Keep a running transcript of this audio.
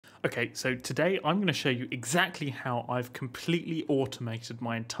Okay, so today I'm going to show you exactly how I've completely automated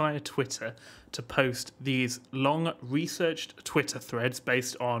my entire Twitter to post these long researched Twitter threads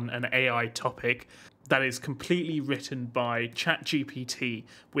based on an AI topic that is completely written by ChatGPT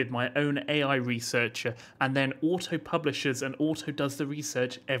with my own AI researcher, and then auto publishes and auto does the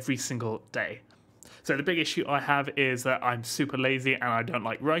research every single day. So the big issue I have is that I'm super lazy and I don't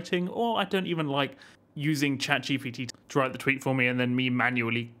like writing, or I don't even like using ChatGPT to write the tweet for me and then me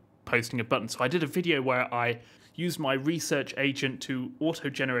manually posting a button. So I did a video where I used my research agent to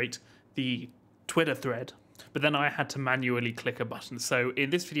auto-generate the Twitter thread, but then I had to manually click a button. So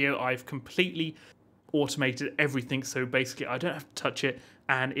in this video, I've completely automated everything. So basically I don't have to touch it,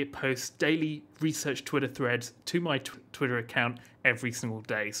 and it posts daily research Twitter threads to my Twitter account every single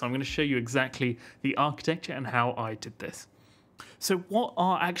day. So I'm going to show you exactly the architecture and how I did this. So what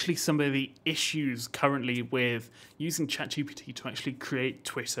are actually some of the issues currently with using ChatGPT to actually create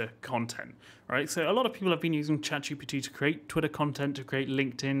Twitter content, right? So a lot of people have been using ChatGPT to create Twitter content, to create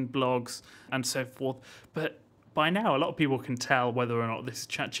LinkedIn blogs and so forth. But by now, a lot of people can tell whether or not this is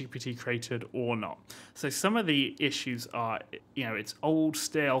ChatGPT created or not. So some of the issues are, it's old,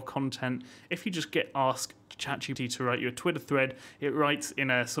 stale content. If you just ask ChatGPT to write you a Twitter thread, it writes in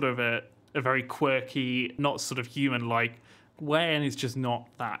a sort of a very quirky, not sort of human-like way, and it's just not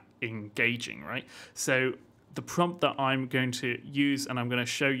that engaging, right? So the prompt that I'm going to use and I'm going to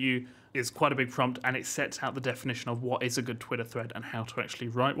show you is quite a big prompt, and it sets out the definition of what is a good Twitter thread and how to actually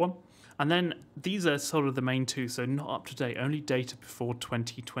write one. And then these are sort of the main two, so not up to date, only data before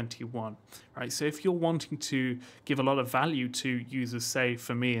 2021, right? So if you're wanting to give a lot of value to users, say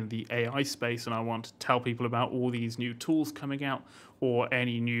for me in the AI space, and I want to tell people about all these new tools coming out or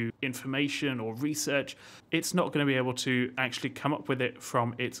any new information or research, it's not going to be able to actually come up with it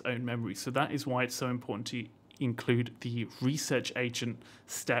from its own memory. So that is why it's so important to include the research agent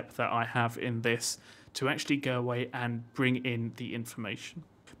step that I have in this to actually go away and bring in the information.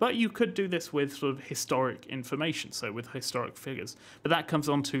 But you could do this with sort of historic information, so with historic figures. But that comes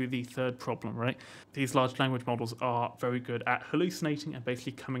on to the third problem, right? These large language models are very good at hallucinating and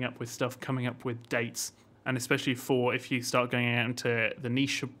basically coming up with stuff, coming up with dates. And especially for if you start going out into the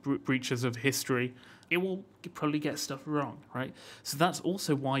niche breaches of history, it will probably get stuff wrong, right? So that's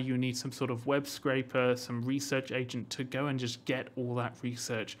also why you need some sort of web scraper, some research agent to go and just get all that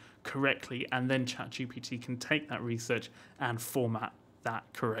research correctly, and then ChatGPT can take that research and format that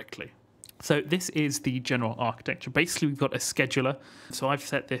correctly. So this is the general architecture. Basically, we've got a scheduler. So I've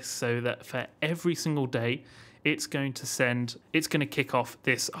set this so that for every single day, it's going to kick off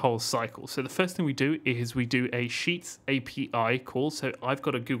this whole cycle. So the first thing we do is we do a Sheets API call. So I've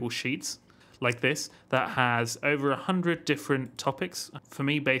got a Google Sheets like this that has over 100 different topics, for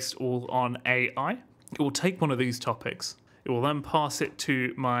me based all on AI. It will take one of these topics. It will then pass it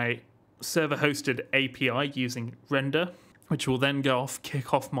to my server-hosted API using Render, which will then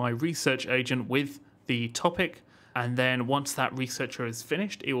kick off my research agent with the topic. And then once that researcher is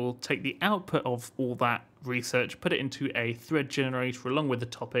finished, it will take the output of all that research, put it into a thread generator along with the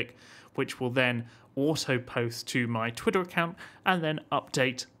topic, which will then auto post to my Twitter account and then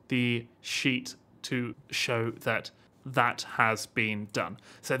update the sheet to show that that has been done.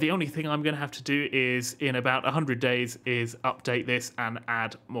 So the only thing I'm going to have to do is in about 100 days is update this and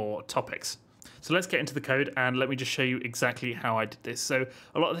add more topics. So let's get into the code and let me just show you exactly how I did this. So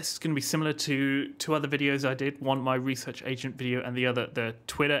a lot of this is going to be similar to two other videos I did. One, my research agent video, and the other, the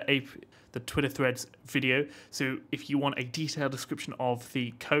Twitter threads video. So if you want a detailed description of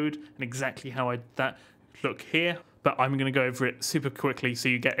the code and exactly how I did that, look here. But I'm going to go over it super quickly so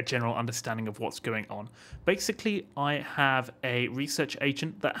you get a general understanding of what's going on. Basically, I have a research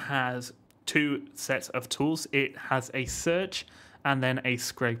agent that has two sets of tools. It has a search and then a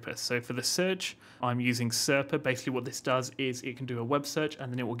scraper. So for the search, I'm using SERPer. Basically what this does is it can do a web search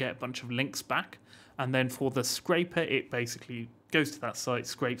and then it will get a bunch of links back. And then for the scraper, it basically goes to that site,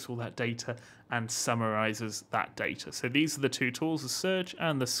 scrapes all that data and summarizes that data. So these are the two tools, the search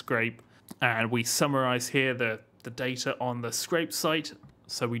and the scrape. And we summarize here the data on the scrape site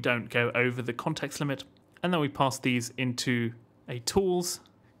so we don't go over the context limit. And then we pass these into a tools,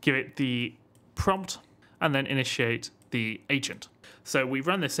 give it the prompt, and then initiate the agent. So we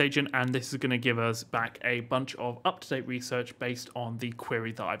run this agent and this is going to give us back a bunch of up-to-date research based on the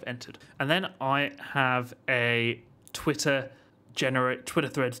query that I've entered. And then I have a Twitter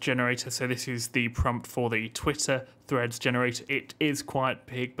threads generator. So this is the prompt for the Twitter threads generator. It is quite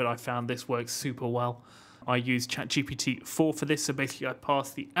big, but I found this works super well. I use ChatGPT 4 for this. So basically I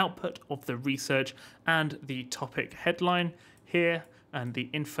pass the output of the research and the topic headline here and the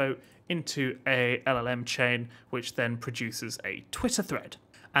info into a LLM chain, which then produces a Twitter thread.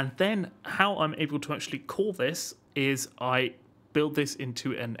 And then how I'm able to actually call this is I build this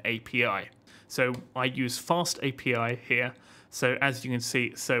into an API. So I use Fast API here. So as you can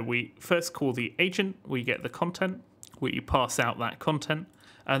see, so we first call the agent, we get the content, we pass out that content,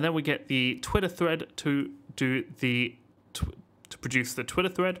 and then we get the Twitter thread to produce the Twitter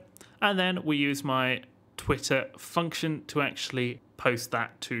thread, and then we use my Twitter function to actually post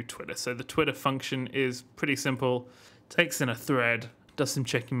that to Twitter. So the Twitter function is pretty simple, takes in a thread, does some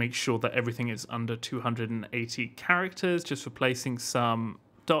checking, makes sure that everything is under 280 characters, just replacing some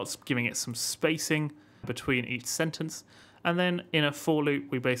dots, giving it some spacing between each sentence. And then in a for loop,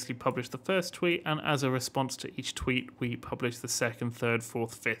 we basically publish the first tweet, and as a response to each tweet, we publish the second, third,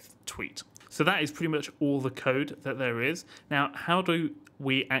 fourth, fifth tweet. So that is pretty much all the code that there is. Now, how do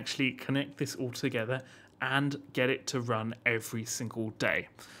we actually connect this all together and get it to run every single day?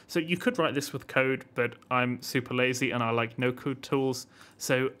 So you could write this with code, but I'm super lazy and I like no-code tools.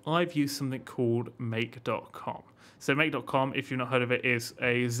 So I've used something called Make.com. So Make.com, if you've not heard of it, is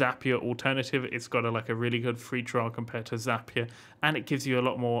a Zapier alternative. It's got a really good free trial compared to Zapier, and it gives you a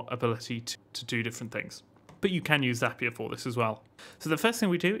lot more ability to do different things. But you can use Zapier for this as well. So the first thing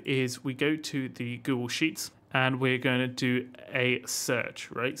we do is we go to the Google Sheets and we're going to do a search,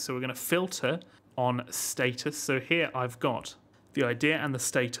 right? So we're going to filter on status. So here I've got the idea and the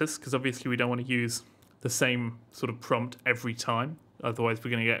status, because obviously we don't want to use the same sort of prompt every time. Otherwise we're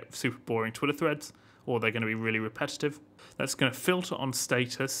going to get super boring Twitter threads, or they're going to be really repetitive. That's going to filter on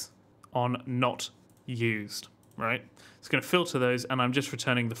status on not used, right? It's going to filter those, and I'm just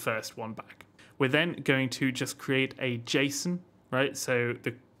returning the first one back. We're then going to just create a JSON, right? So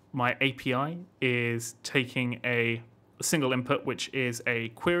my API is taking a single input, which is a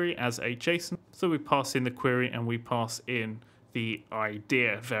query, as a JSON. So we pass in the query and we pass in the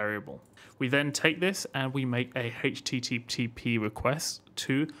idea variable. We then take this and we make a HTTP request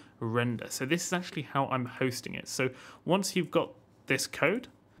to render. So this is actually how I'm hosting it. So once you've got this code,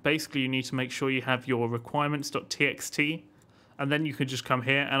 basically you need to make sure you have your requirements.txt, and then you can just come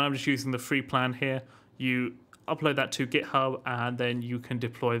here, and I'm just using the free plan here. You upload that to GitHub, and then you can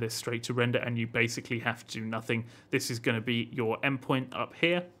deploy this straight to render, and you basically have to do nothing. This is going to be your endpoint up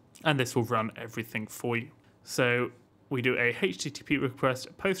here, and this will run everything for you. So we do a HTTP request,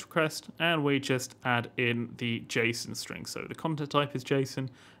 a post request, and we just add in the JSON string. So the content type is JSON,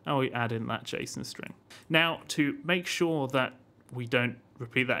 and we add in that JSON string. Now, to make sure that we don't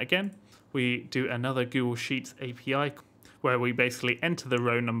repeat that again, we do another Google Sheets API where we basically enter the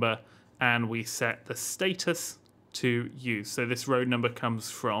row number and we set the status to use. So this row number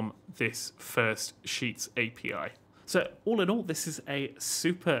comes from this first Sheets API. So all in all, this is a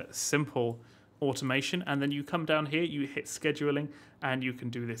super simple automation, and then you come down here, you hit scheduling, and you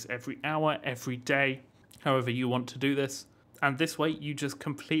can do this every hour, every day, however you want to do this. And this way you just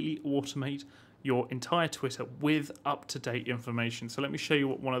completely automate your entire Twitter with up-to-date information. So let me show you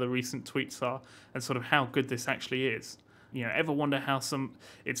what one of the recent tweets are and sort of how good this actually is. You know, ever wonder how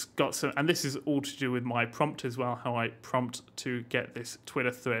it's got some, and this is all to do with my prompt as well, how I prompt to get this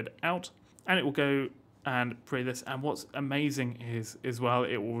Twitter thread out, and it will go and create this. And what's amazing is as well,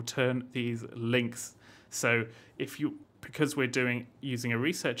 it will return these links. So because we're using a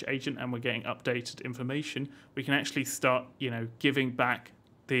research agent and we're getting updated information, we can actually start, giving back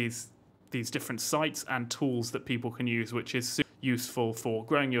these different sites and tools that people can use, which is super useful for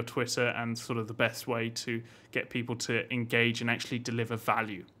growing your Twitter and sort of the best way to get people to engage and actually deliver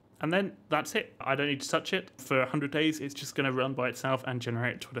value. And then that's it. I don't need to touch it. For 100 days, it's just going to run by itself and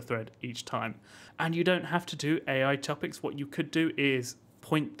generate a Twitter thread each time. And you don't have to do AI topics. What you could do is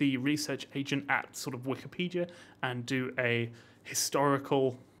point the research agent at sort of Wikipedia and do a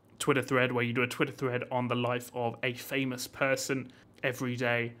historical Twitter thread where you do a Twitter thread on the life of a famous person every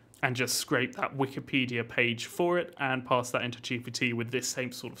day, and just scrape that Wikipedia page for it and pass that into GPT with this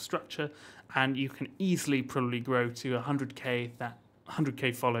same sort of structure. And you can easily probably grow to 100K, that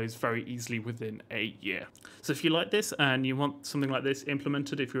 100K follows very easily within a year. So if you like this and you want something like this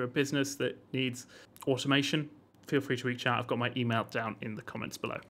implemented, if you're a business that needs automation, feel free to reach out. I've got my email down in the comments below.